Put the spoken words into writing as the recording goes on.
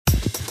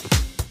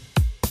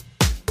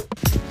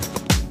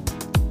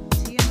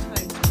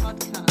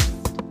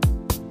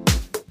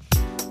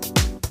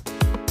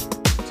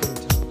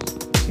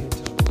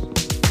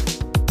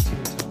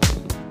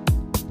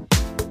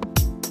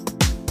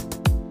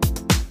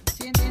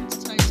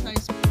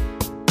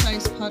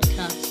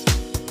podcast.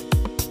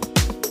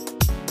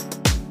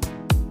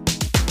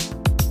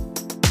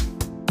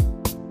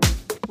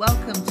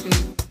 Welcome to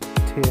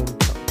Tea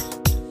and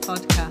Toast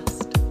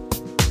podcast.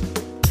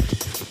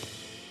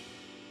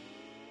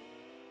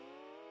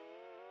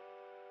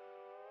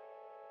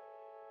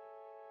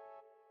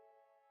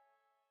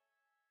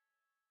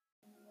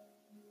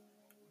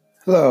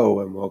 Hello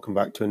and welcome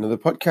back to another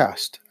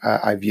podcast.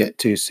 I've yet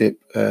to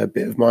sip a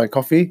bit of my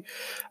coffee.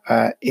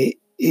 It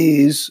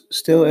is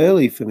still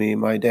early for me in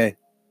my day.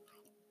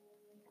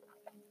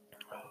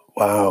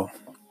 Wow,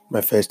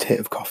 my first hit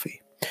of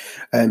coffee.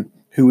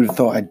 Who would have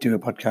thought I'd do a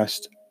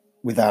podcast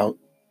without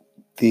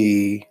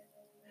the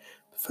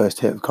first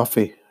hit of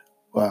coffee?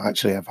 Well,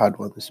 actually, I've had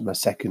one. This is my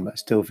second, but I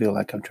still feel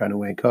like I'm trying to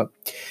wake up.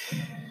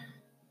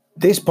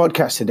 This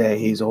podcast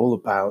today is all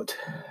about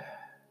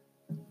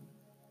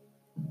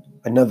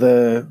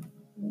another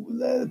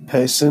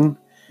person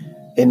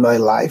in my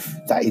life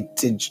that is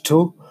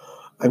digital.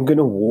 I'm going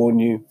to warn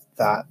you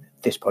that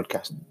this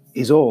podcast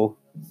is all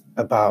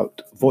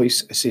about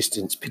voice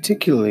assistants,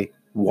 particularly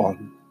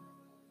one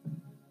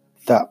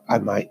that I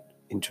might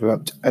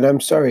interrupt. And I'm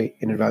sorry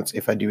in advance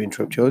if I do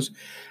interrupt yours.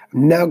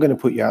 I'm now going to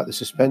put you out of the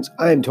suspense.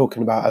 I am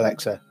talking about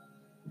Alexa.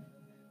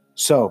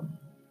 So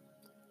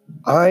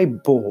I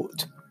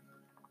bought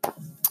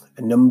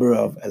a number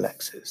of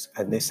Alexas,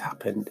 and this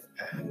happened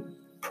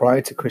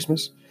prior to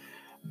Christmas.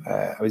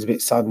 I was a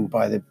bit saddened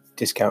by the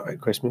discount at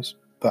Christmas,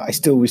 but I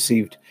still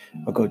received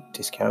a good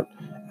discount,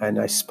 and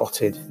I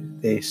spotted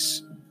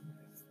this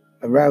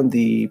around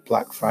the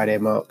Black Friday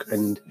mark,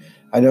 and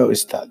I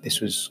noticed that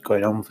this was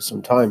going on for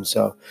some time,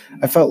 so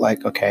I felt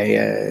like,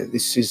 okay,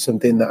 this is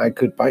something that I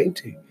could buy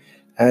into,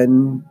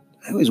 and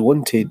I always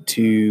wanted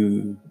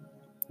to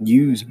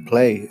use and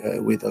play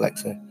with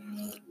Alexa.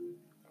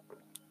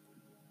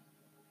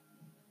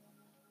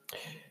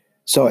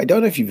 So I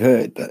don't know if you've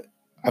heard, but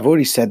I've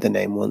already said the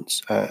name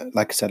once.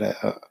 Like I said,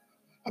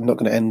 I'm not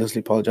going to endlessly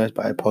apologize,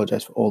 but I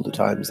apologize for all the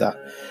times that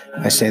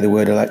I say the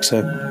word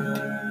Alexa.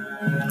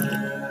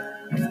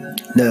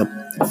 Now,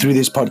 through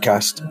this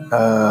podcast,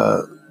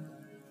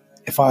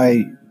 if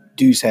I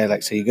do say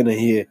Alexa, you're going to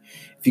hear,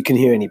 if you can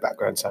hear any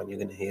background sound, you're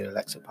going to hear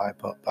Alexa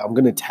pipe up. But I'm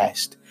going to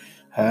test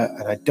her,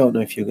 and I don't know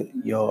if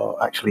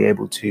you're actually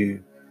able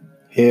to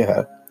hear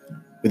her.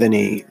 With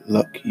any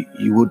luck,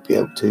 you would be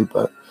able to,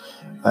 but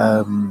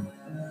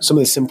some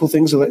of the simple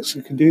things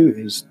Alexa can do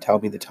is tell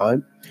me the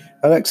time.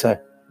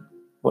 Alexa,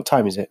 what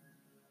time is it?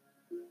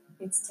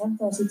 It's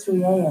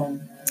 10:33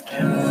 a.m.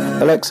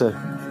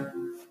 Alexa,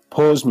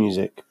 pause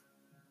music.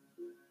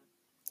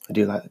 I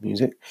do like the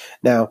music.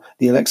 Now,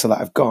 the Alexa that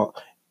I've got,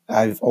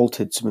 I've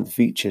altered some of the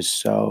features,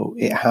 so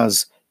it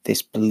has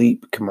this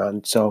bleep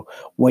command. So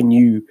when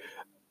you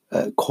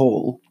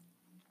call,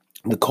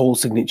 the call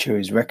signature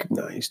is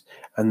recognized,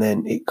 and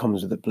then it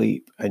comes with a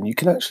bleep, and you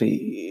can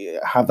actually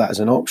have that as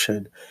an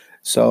option.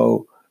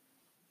 So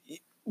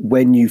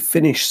when you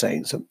finish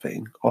saying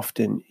something,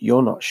 often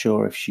you're not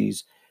sure if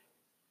she's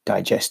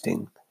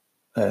digesting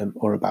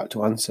or about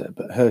to answer,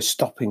 but her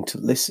stopping to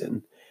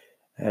listen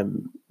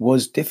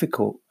was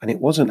difficult, and it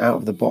wasn't out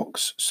of the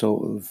box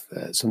sort of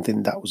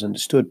something that was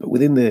understood, but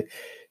within the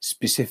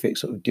specific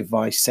sort of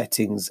device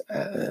settings,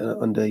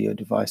 under your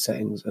device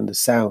settings, under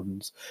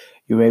sounds,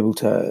 you're able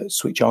to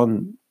switch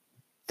on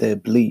the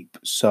bleep.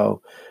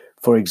 So,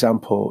 for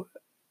example,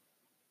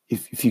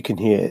 if you can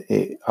hear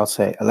it, I'll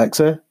say,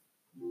 Alexa,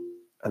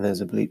 and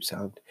there's a bleep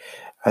sound.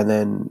 And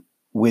then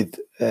with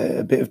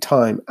a bit of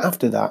time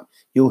after that,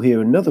 you'll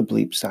hear another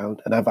bleep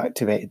sound, and I've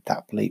activated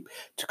that bleep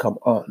to come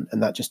on,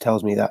 and that just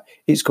tells me that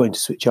it's going to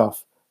switch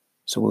off.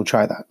 So we'll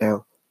try that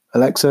now.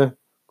 Alexa.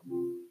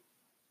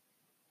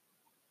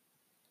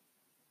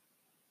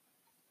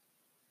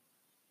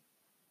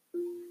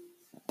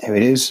 There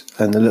it is.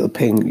 And the little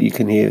ping you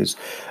can hear is,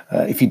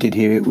 if you did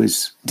hear it,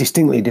 was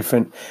distinctly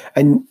different.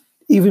 And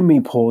even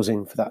me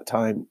pausing for that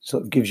time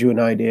sort of gives you an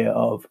idea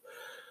of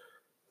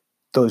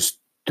those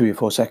 3 or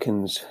 4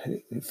 seconds.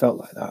 It felt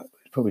like that.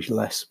 It's probably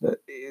less,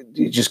 but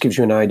it just gives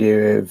you an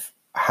idea of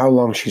how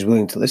long she's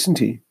willing to listen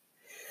to you.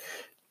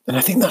 And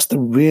I think that's the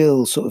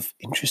real sort of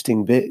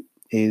interesting bit,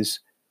 is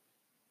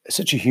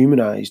such a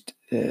humanized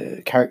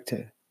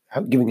character,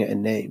 giving it a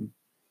name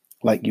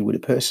like you would a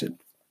person.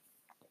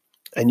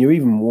 And you're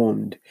even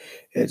warned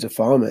as a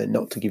farmer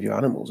not to give your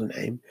animals a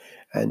name,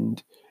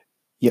 and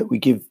yet we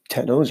give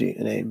technology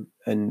a name,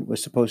 and we're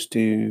supposed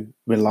to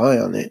rely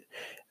on it.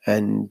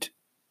 And,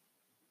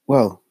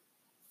 well,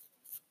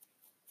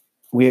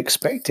 we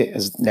expect it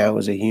as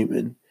a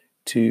human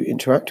to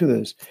interact with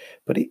us,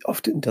 but it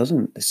often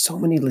doesn't. There's so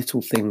many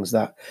little things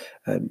that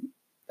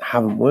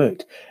haven't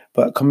worked.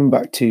 But coming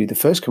back to the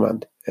first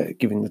command,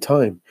 giving the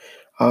time,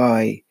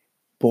 I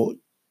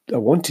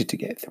wanted to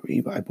get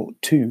 3, but I bought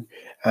 2,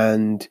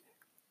 and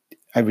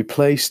I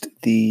replaced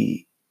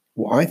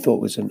what I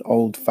thought was an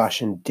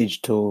old-fashioned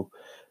digital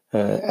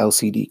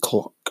LCD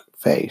clock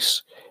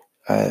face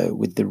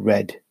with the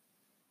red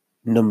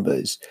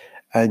numbers,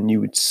 and you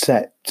would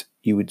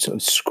sort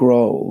of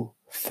scroll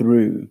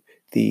through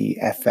the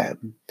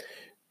FM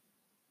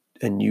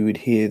and you would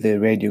hear the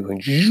radio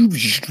going,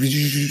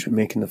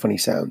 making the funny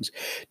sounds,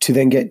 to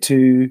then get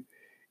to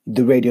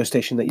the radio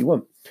station that you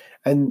want.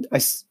 And I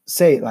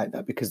say it like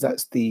that because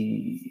that's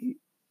the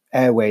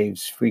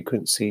airwaves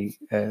frequency,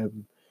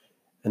 and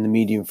the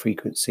medium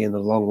frequency and the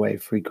long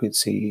wave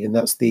frequency, and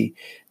that's the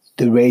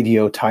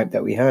radio type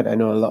that we had. I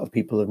know a lot of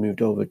people have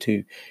moved over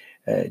to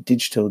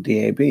digital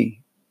DAB,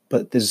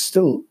 but there's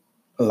still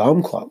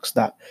alarm clocks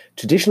that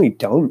traditionally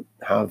don't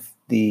have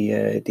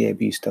the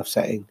DAB stuff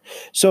setting.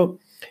 So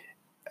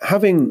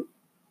having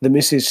the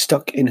missus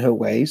stuck in her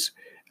ways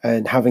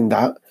and having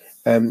that,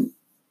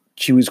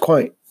 she was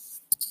quite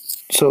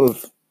sort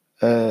of,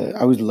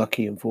 I was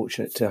lucky and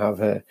fortunate to have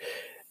her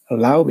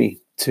allow me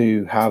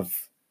to have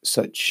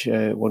such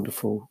a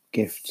wonderful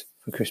gift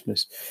for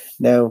Christmas.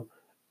 Now,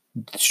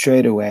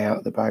 straight away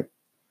out the bag,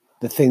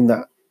 the thing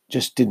that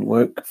just didn't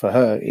work for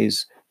her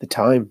is the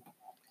time.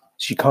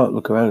 She can't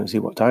look around and see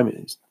what time it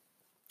is.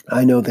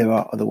 I know there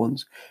are other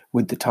ones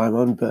with the time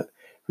on, but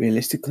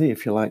realistically,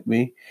 if you're like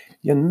me,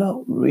 you're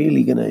not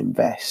really going to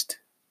invest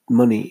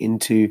money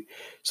into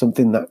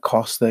something that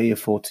costs 30 or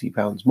 40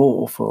 pounds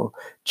more for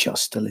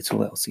just a little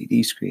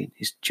LCD screen.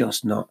 It's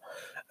just not.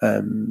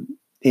 It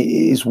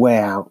is way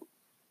out.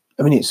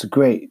 I mean, it's a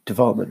great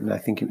development, and I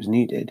think it was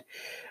needed.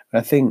 But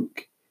I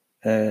think,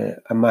 and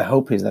my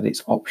hope is that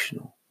it's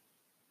optional,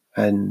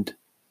 and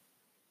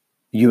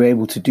you're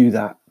able to do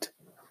that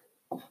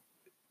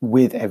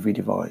with every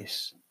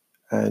device.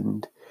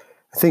 And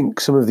I think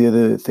some of the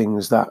other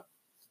things that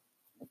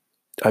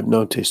I've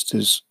noticed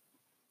is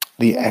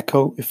the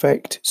echo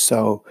effect.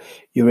 So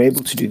you're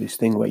able to do this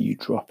thing where you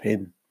drop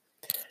in,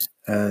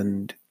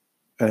 and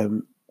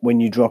when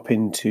you drop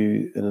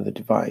into another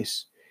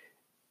device,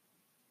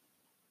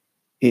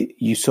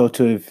 you sort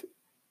of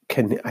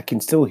I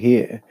can still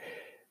hear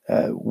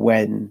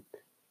when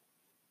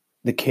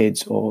the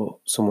kids or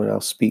someone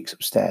else speaks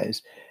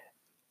upstairs,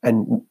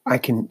 and I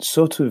can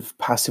sort of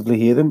passively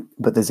hear them,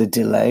 but there's a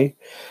delay.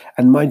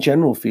 And my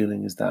general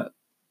feeling is that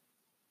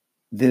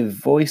the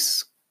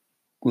voice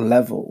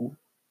level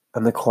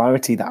and the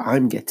clarity that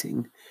I'm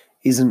getting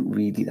isn't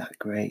really that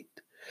great.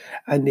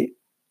 And it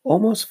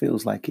almost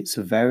feels like it's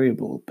a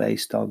variable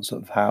based on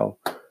sort of how,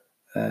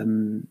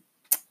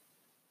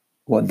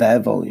 what their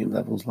volume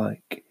level's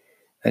like.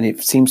 And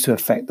it seems to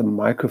affect the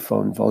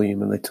microphone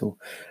volume a little.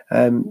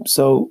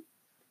 So,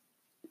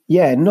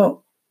 yeah,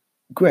 not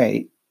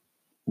great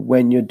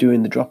when you're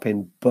doing the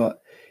drop-in,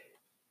 but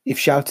if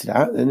shouted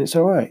at, then it's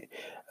all right.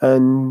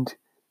 And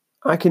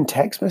I can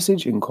text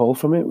message and call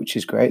from it, which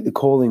is great. The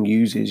calling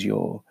uses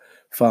your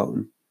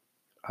phone,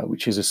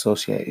 which is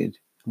associated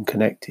and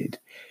connected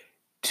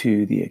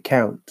to the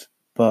account.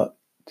 But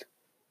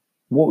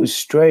what was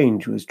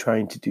strange was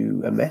trying to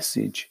do a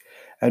message.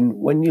 And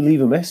when you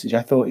leave a message,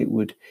 I thought it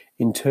would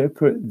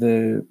interpret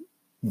the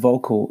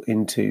vocal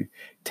into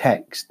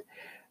text.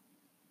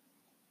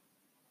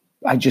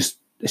 I just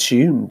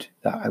assumed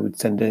that I would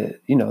send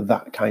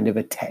that kind of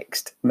a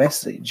text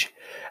message,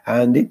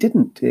 and it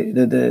didn't.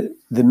 The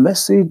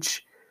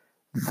message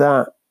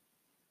that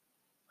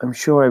I'm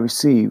sure I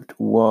received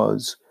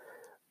was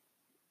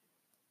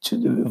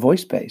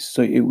voice based,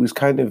 so it was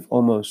kind of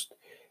almost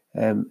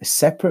a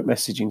separate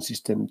messaging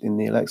system in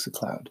the Alexa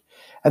cloud.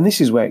 And this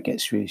is where it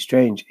gets really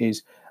strange,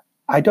 is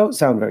I don't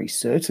sound very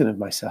certain of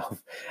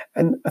myself,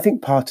 and I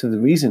think part of the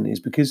reason is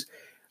because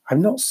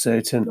I'm not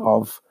certain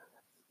of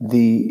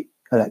the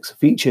Alexa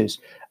features.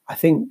 I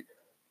think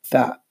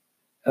that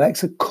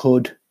Alexa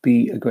could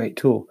be a great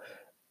tool,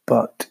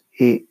 but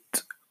it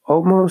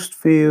almost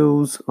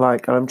feels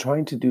like, and I'm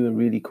trying to do a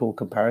really cool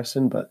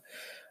comparison, but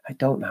I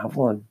don't have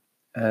one.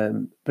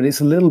 But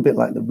it's a little bit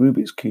like the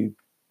Rubik's Cube.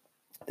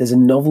 There's a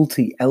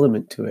novelty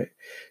element to it,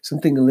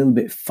 something a little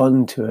bit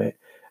fun to it.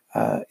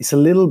 It's a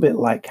little bit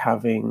like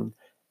having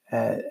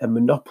a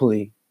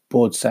Monopoly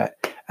board set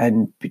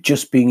and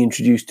just being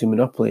introduced to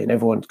Monopoly and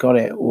everyone's got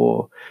it.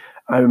 Or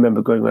I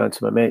remember going around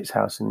to my mate's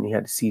house and he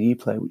had a CD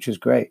player, which was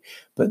great,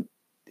 but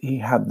he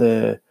had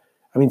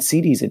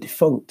CDs are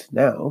defunct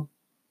now.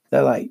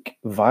 They're like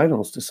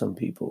vinyls to some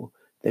people.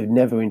 They've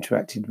never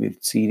interacted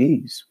with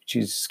CDs, which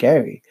is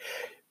scary.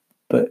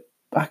 But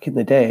back in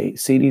the day,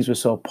 CDs were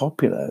so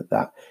popular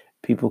that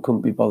people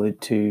couldn't be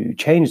bothered to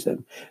change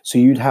them. So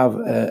you'd have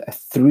a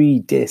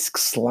 3-disc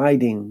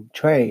sliding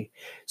tray.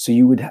 So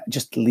you would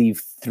just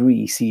leave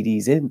 3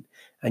 CDs in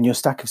and your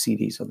stack of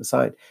CDs on the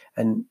side.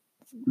 And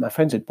my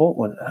friends had bought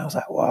one and I was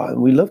like, wow,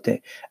 and we loved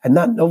it. And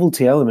that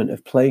novelty element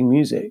of playing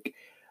music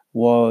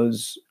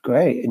was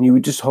great. And you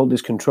would just hold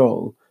this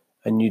control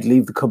and you'd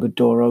leave the cupboard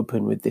door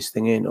open with this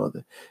thing in, or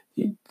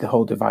the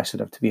whole device would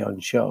have to be on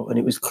show. And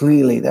it was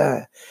clearly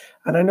there.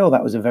 And I know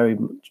that was a very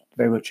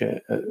much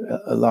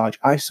a large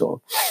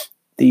eyesore.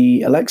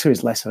 The Alexa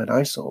is less of an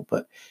eyesore,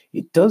 but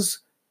it does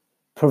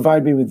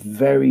provide me with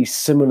very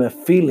similar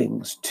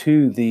feelings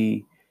to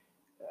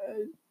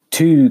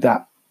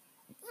that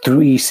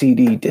 3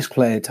 CD disc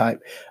player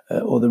type,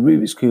 or the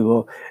Rubik's Cube,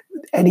 or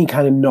any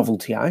kind of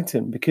novelty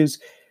item, because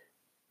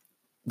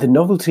the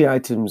novelty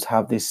items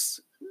have this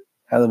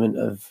element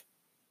of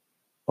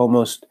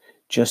almost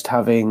just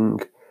having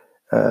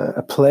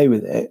a play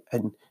with it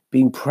and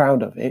being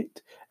proud of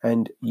it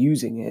and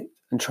using it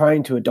and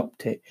trying to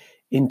adopt it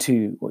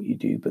into what you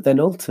do. But then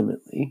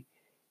ultimately,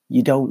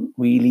 you don't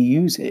really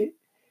use it.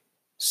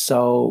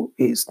 So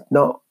it's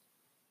not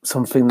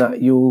something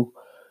that you'll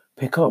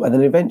pick up. And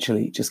then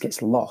eventually it just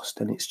gets lost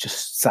and it's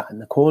just sat in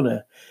the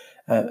corner.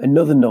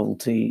 Another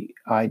novelty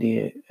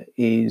idea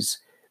is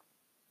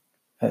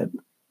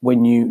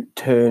when you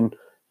turn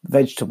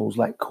vegetables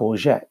like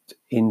courgette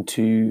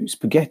into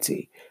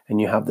spaghetti and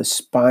you have the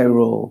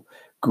spiral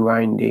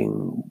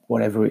grinding,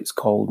 whatever it's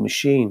called,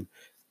 machine.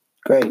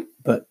 Great.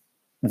 But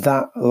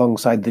that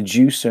alongside the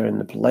juicer and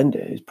the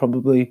blender is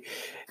probably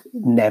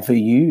never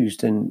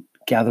used and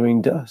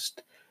gathering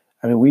dust.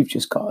 I mean, we've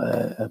just got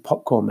a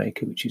popcorn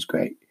maker, which is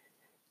great.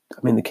 I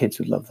mean, the kids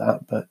would love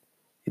that, but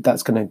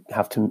that's going to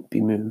have to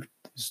be moved.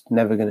 It's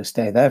never going to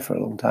stay there for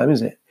a long time,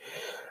 is it?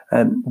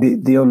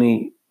 The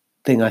only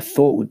thing I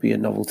thought would be a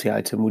novelty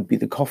item would be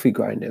the coffee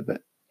grinder,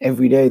 but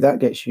every day that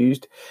gets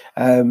used.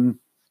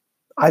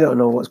 I don't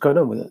know what's going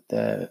on with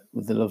it,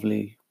 with the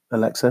lovely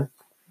Alexa.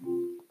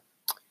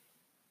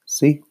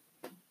 See?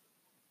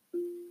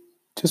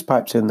 Just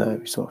pipes in there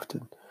every so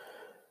often.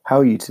 How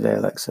are you today,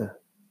 Alexa?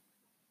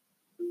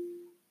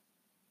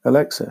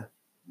 Alexa,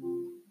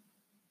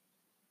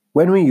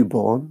 when were you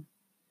born?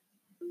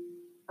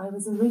 I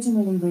was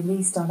originally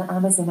released on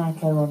Amazon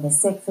Echo on the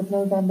 6th of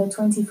November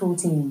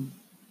 2014.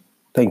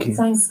 Thank you.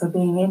 Thanks for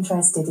being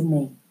interested in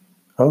me.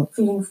 Oh.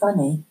 Feeling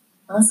funny?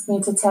 Ask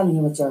me to tell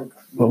you a joke.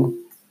 Well,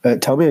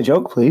 tell me a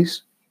joke,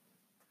 please.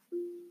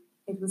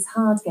 It was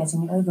hard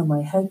getting over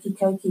my hokey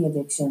cokey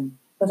addiction,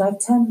 but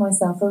I've turned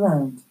myself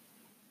around.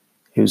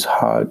 It was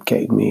hard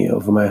getting me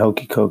over my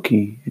hokey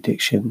cokey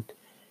addiction,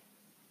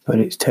 but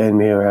it's turned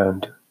me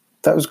around.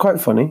 That was quite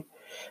funny.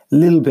 A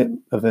little bit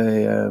of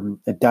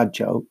a dad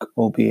joke,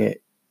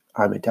 albeit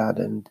I'm a dad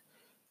and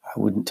I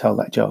wouldn't tell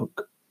that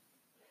joke.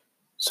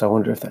 So I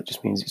wonder if that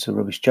just means it's a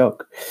rubbish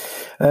joke.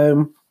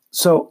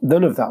 So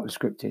none of that was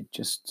scripted,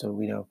 just so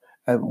we know.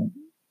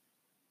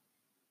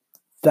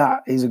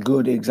 That is a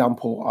good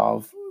example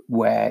of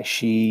where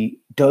she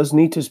does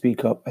need to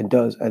speak up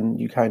and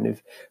you kind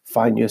of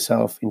find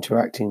yourself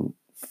interacting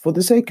for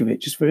the sake of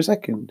it, just for a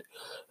second.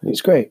 And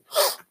it's great.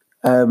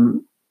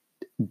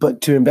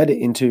 But to embed it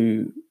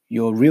into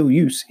your real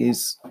use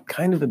is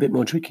kind of a bit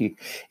more tricky.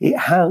 It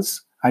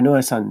has, I know I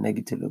sound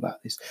negative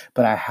about this,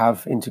 but I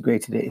have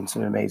integrated it in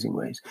some amazing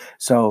ways.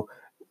 So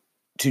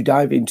to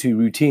dive into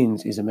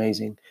routines is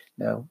amazing.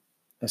 Now,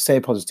 I say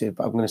positive,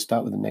 but I'm going to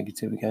start with the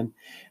negative again.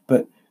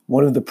 But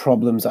one of the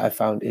problems that I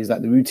found is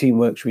that the routine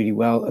works really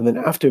well. And then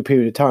after a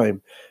period of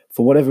time,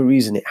 for whatever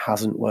reason, it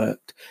hasn't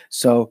worked.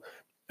 So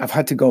I've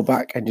had to go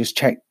back and just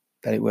check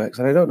that it works.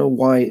 And I don't know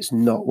why it's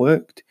not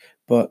worked,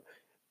 but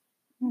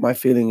my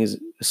feeling is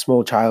a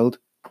small child,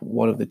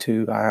 one of the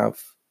two I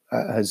have,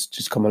 has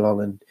just come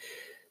along and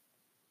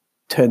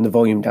turned the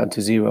volume down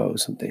to 0 or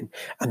something.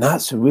 And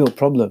that's a real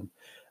problem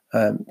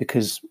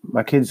because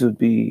my kids would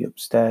be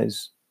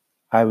upstairs.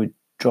 I would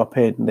drop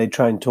in and they'd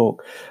try and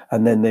talk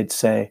and then they'd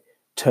say,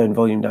 turn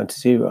volume down to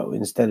 0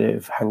 instead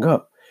of hang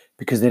up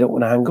because they don't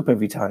want to hang up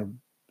every time.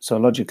 So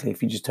logically,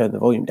 if you just turn the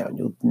volume down,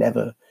 you'll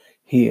never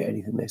hear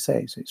anything they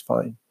say. So it's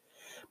fine.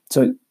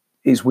 So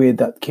it's weird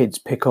that kids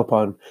pick up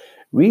on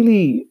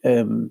really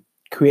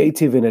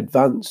creative and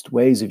advanced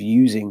ways of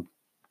using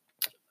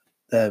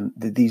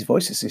these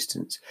voice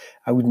assistants.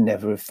 I would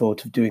never have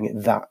thought of doing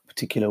it that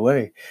particular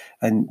way.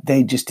 And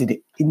they just did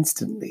it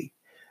instantly.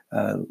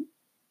 I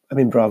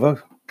mean, bravo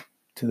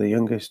to the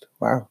youngest.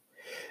 Wow.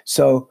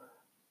 So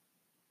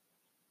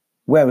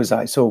where was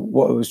I? So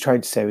what I was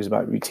trying to say was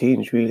about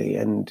routines, really.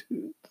 And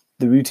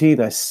the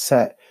routine I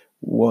set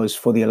was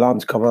for the alarm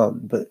to come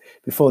on. But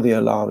before the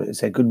alarm, it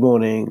said, good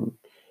morning,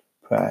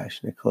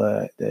 Prash,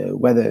 Nicola, the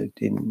weather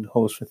in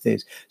Horsforth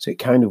is. So it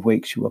kind of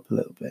wakes you up a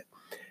little bit.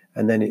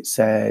 And then it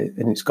said,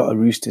 and it's got a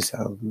rooster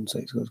sound. So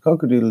it goes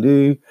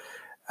cock-a-doodle-doo.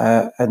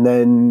 And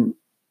then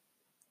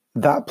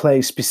that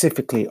plays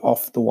specifically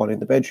off the one in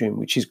the bedroom,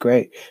 which is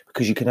great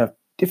because you can have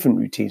different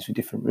routines for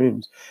different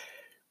rooms.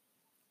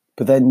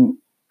 But then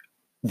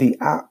the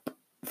app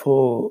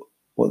for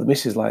what the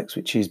missus likes,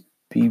 which is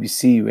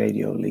BBC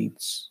Radio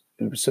Leeds,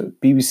 so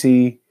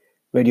BBC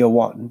Radio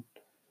 1,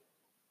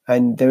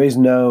 and there is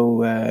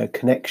no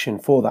connection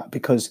for that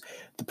because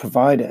the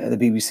provider, the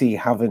BBC,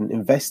 haven't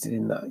invested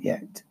in that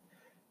yet,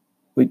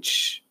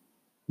 which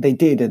they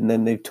did, and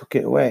then they took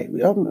it away.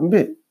 I'm a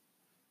bit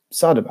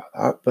sad about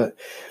that, but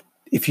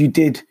if you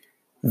did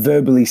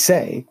verbally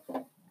say,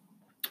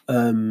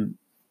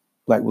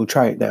 like we'll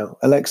try it now,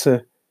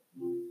 Alexa,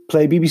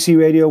 play BBC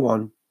Radio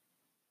 1.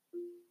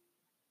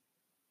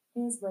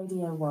 Here's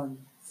Radio 1.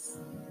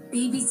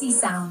 BBC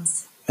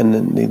Sounds. And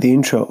then the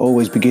intro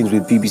always begins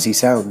with BBC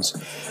Sounds.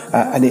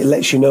 And it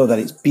lets you know that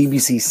it's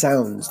BBC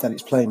Sounds that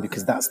it's playing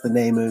because that's the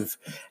name of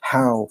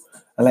how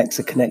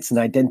Alexa connects and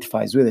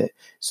identifies with it.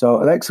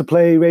 So Alexa,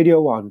 play Radio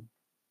 1.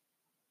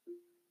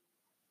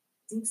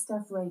 Deep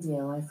Stuff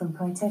Radio, I from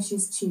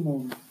Pritesh's Tune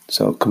In.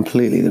 So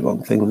completely the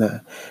wrong thing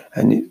there.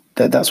 And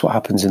that's what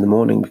happens in the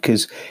morning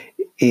because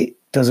it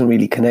doesn't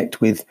really connect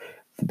with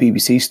the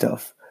BBC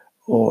stuff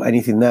or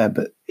anything there,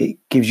 but it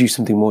gives you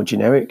something more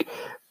generic.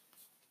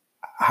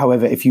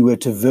 However, if you were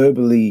to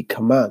verbally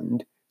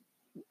command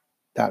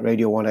that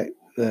Radio 1,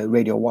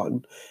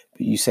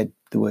 but you said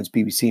the words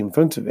BBC in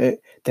front of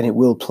it, then it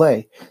will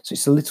play. So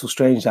it's a little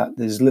strange that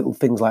there's little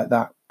things like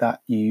that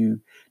that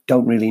you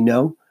don't really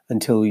know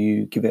until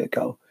you give it a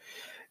go.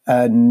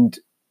 And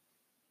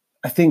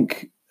I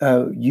think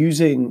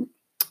using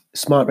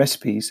smart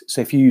recipes,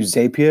 so if you use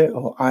Zapier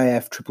or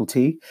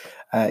IFTTT,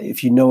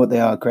 if you know what they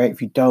are, great.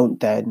 If you don't,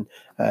 then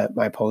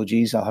my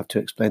apologies. I'll have to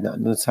explain that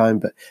another time.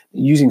 But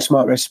using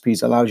smart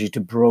recipes allows you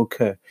to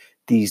broker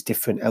these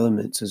different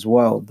elements as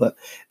well. But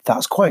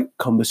that's quite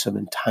cumbersome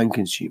and time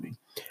consuming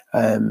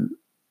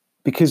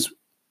because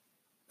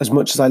as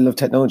much as I love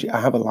technology, I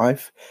have a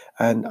life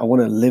and I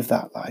want to live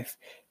that life,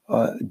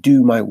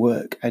 do my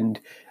work. And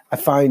I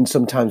find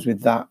sometimes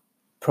with that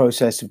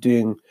process of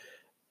doing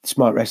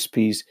smart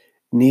recipes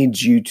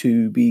needs you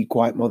to be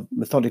quite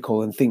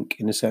methodical and think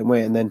in a certain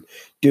way and then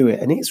do it.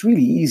 And it's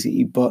really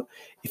easy, but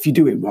if you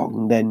do it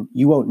wrong, then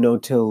you won't know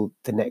till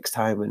the next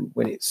time and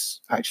when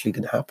it's actually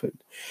going to happen.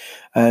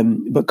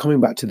 But coming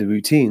back to the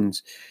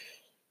routines,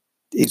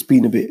 it's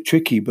been a bit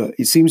tricky, but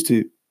it seems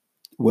to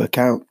work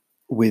out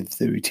with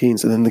the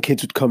routines. And then the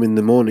kids would come in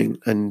the morning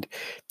and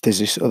there's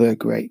this other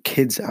great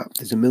kids app.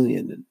 There's a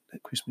million. And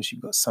at Christmas,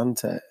 you've got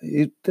Santa.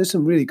 There's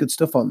some really good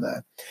stuff on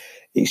there.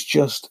 It's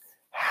just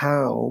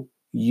how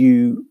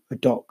you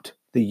adopt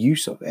the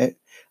use of it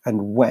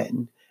and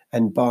when.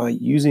 And by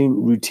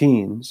using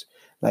routines,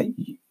 like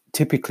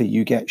typically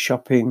you get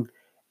shopping,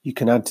 you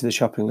can add to the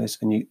shopping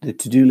list, and the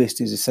to-do list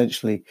is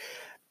essentially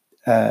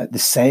the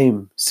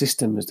same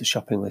system as the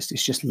shopping list.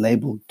 It's just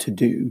labeled to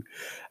do,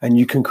 and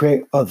you can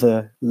create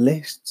other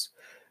lists.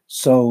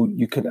 So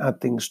you can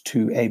add things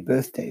to a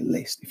birthday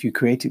list if you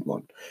created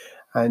one.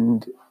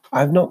 And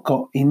I've not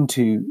got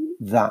into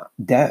that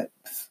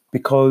depth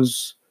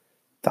because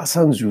that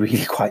sounds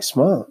really quite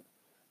smart.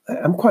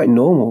 I'm quite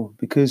normal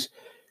because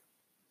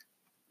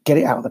get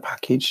it out of the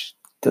package.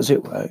 Does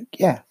it work?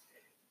 Yeah.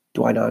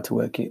 Do I know how to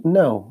work it?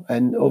 No.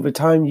 And over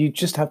time, you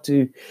just have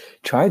to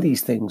try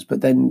these things.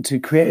 But then to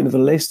create another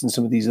list and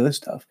some of these other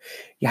stuff,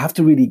 you have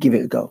to really give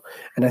it a go.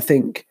 And I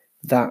think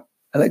that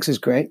Alexa's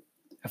great.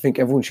 I think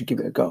everyone should give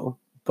it a go.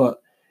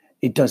 But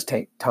it does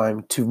take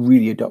time to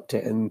really adopt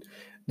it. And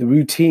the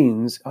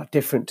routines are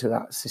different to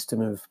that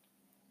system of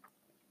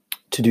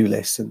to-do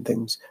lists and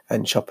things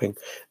and shopping.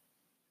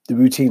 The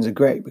routines are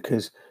great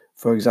because,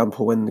 for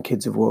example, when the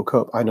kids have woke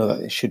up, I know that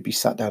they should be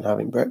sat down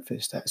having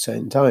breakfast at a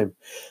certain time.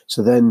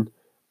 So then,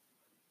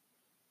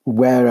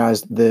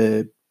 whereas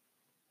the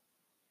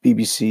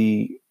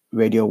BBC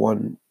Radio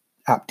 1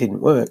 app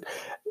didn't work,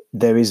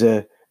 there is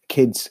a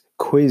kids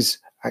quiz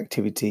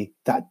activity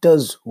that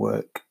does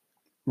work,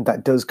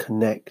 that does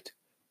connect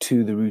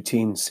to the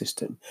routine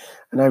system.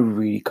 And I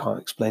really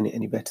can't explain it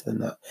any better than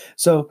that.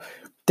 So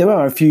there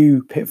are a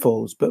few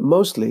pitfalls, but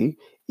mostly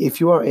if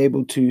you are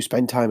able to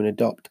spend time and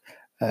adopt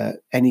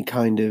any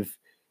kind of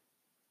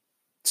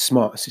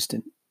smart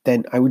assistant,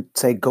 then I would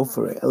say go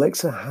for it.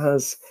 Alexa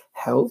has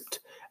helped,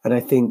 and I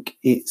think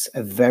it's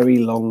a very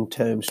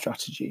long-term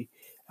strategy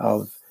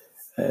of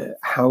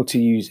how to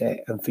use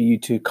it and for you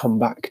to come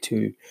back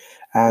to.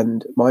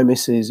 And my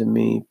missus and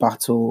me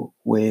battle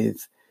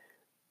with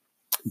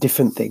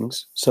different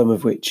things, some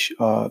of which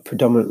are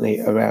predominantly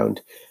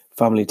around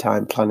family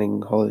time,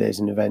 planning holidays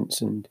and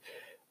events and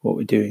what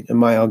we're doing. And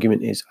my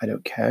argument is I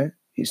don't care.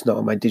 It's not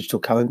on my digital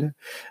calendar,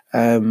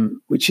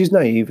 which is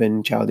naive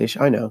and childish,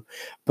 I know.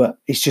 But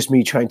it's just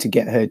me trying to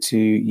get her to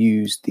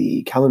use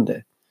the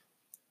calendar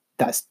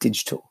that's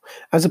digital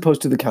as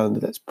opposed to the calendar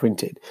that's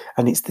printed.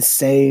 And it's the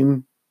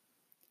same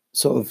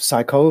sort of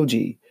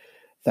psychology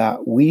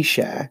that we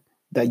share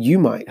that you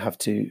might have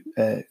to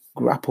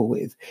grapple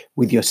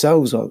with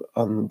yourselves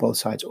on both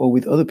sides or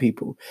with other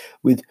people,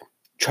 with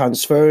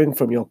transferring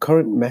from your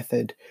current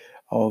method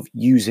of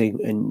using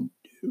and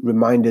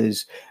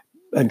reminders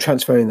and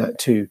transferring that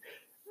to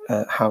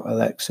how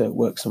Alexa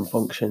works and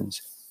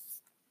functions.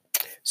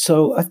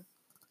 So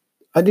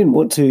I didn't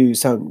want to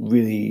sound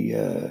really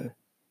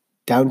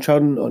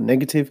downtrodden or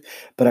negative,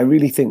 but I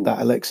really think that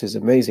Alexa is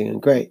amazing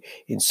and great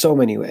in so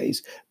many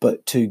ways.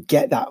 But to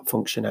get that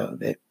function out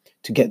of it,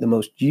 to get the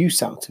most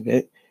use out of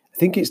it, I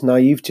think it's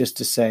naive just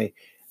to say,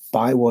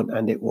 buy one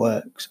and it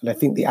works. And I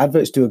think the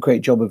adverts do a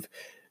great job of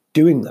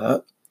doing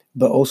that,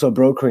 but also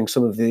brokering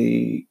some of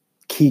the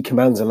key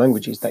commands and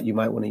languages that you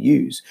might want to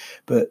use.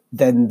 But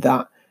then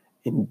that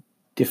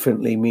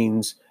indifferently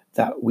means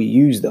that we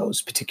use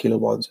those particular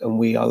ones and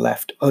we are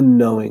left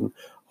unknowing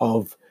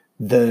of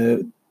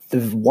the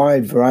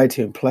wide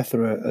variety and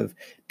plethora of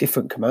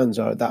different commands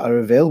that are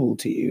available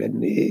to you.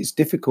 And it's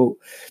difficult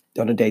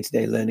on a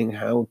day-to-day learning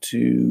how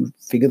to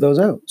figure those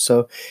out.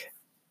 So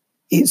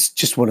it's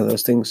just one of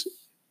those things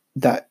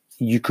that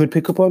you could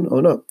pick up on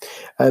or not.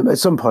 At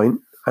some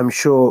point, I'm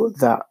sure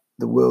that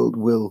the world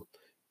will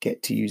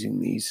get to using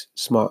these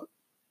smart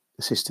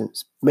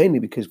assistants, mainly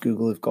because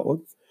Google have got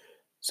one.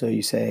 So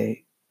you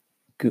say,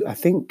 I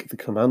think the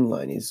command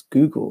line is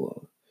Google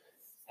or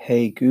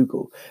hey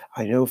Google.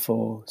 I know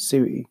for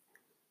Siri,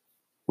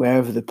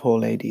 wherever the poor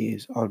lady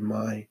is on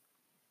my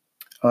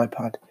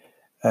iPad,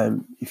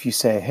 if you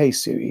say hey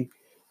Siri,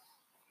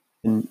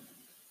 and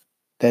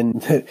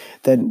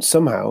then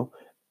somehow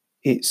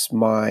it's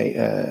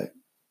my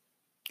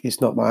it's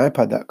not my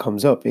iPad that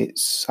comes up,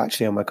 it's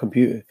actually on my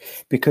computer,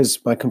 because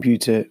my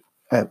computer,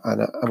 and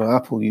I'm an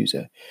Apple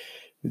user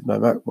with my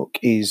MacBook,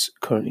 is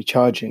currently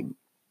charging.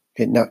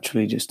 It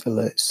naturally just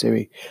alerts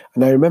Siri.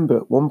 And I remember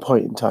at one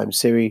point in time,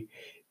 Siri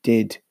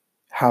did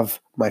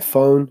have my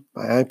phone,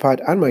 my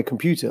iPad, and my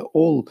computer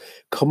all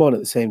come on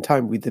at the same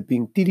time with the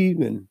being dee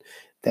and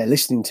they're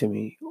listening to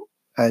me.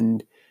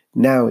 And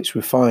now it's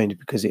refined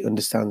because it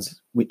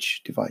understands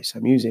which device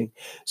I'm using.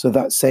 So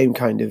that same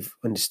kind of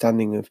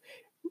understanding of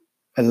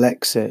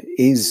Alexa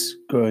is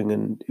growing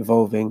and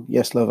evolving.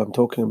 Yes, love, I'm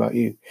talking about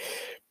you.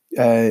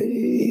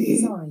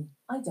 Sorry,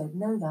 I don't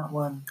know that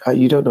one.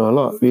 You don't know a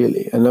lot,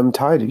 really, and I'm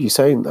tired of you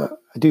saying that.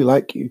 I do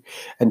like you,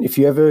 and if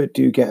you ever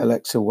do get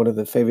Alexa, one of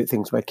the favorite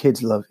things my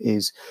kids love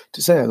is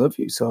to say I love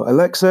you. So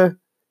Alexa,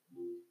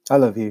 I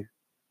love you.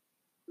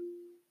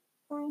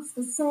 Thanks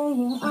for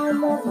saying I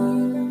love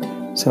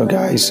you. So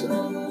guys,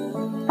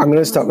 I'm going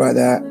to stop right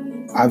there.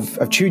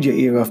 I've chewed your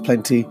ear off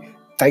plenty.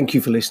 Thank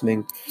you for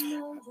listening.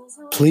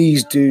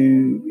 Please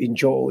do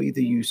enjoy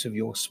the use of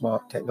your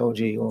smart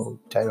technology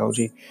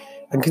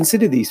and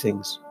consider these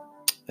things.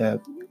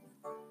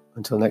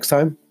 Until next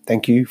time,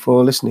 thank you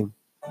for listening.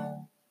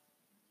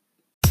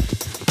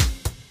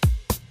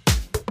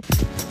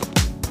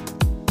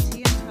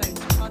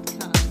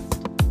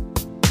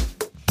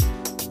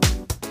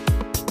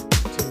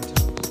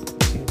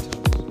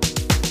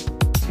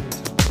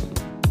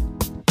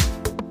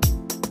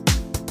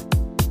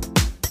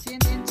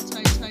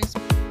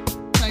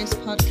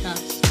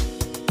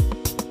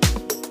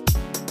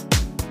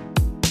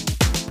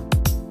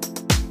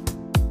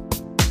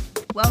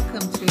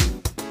 Welcome to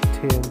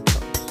Tea and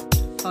Toast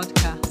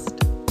Podcast.